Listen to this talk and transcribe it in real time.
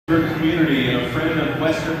Community and a friend of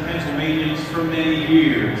Western Pennsylvanians for many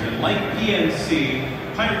years. And like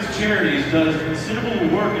PNC, Pirates Charities does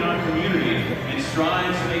considerable work in our community and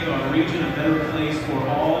strives to make our region a better place for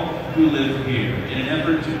all who live here. In an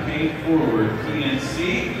effort to pay forward,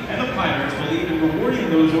 PNC and the Pirates believe in rewarding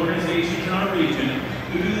those organizations in our region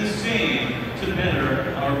who do the same to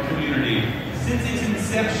better our community. Since its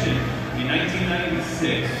inception in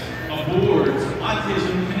 1996, a board's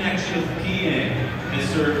Autism Connection of PA has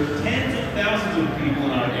served tens of thousands of people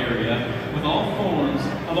in our area with all forms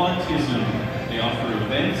of autism. They offer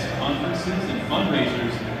events, conferences, and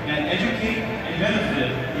fundraisers that educate and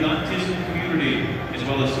benefit the autism community, as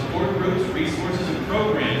well as support groups, resources, and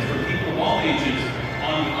programs for people of all ages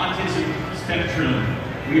on the autism spectrum.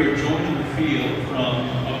 We are joined in the field from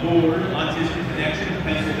a board, Autism Connection of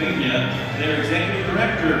Pennsylvania, their executive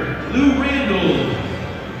director, Lou Randall,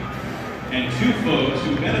 and two folks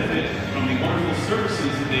who benefit from the wonderful services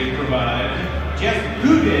that they provide, Jeff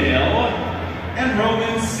Goodale and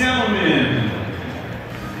Roman Salomon.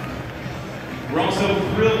 We're also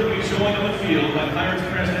thrilled to be joined on the field by Pirates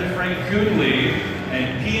President Frank Coonley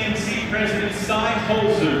and PNC President Cy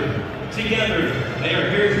Holzer. Together, they are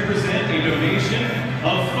here to present a donation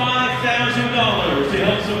of $5,000 to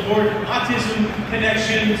help support Autism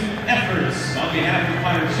Connection's efforts on behalf of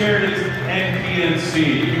Pirates Charities and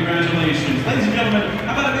PNC. Congratulations. Ladies and gentlemen,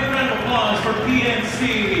 how about a big round of applause for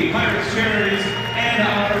PNC, Pirates Charities, and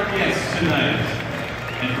our guests tonight.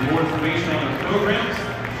 And for more information on our programs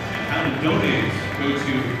and how to donate, go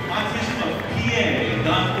to autismofpa.org.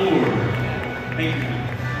 Thank you.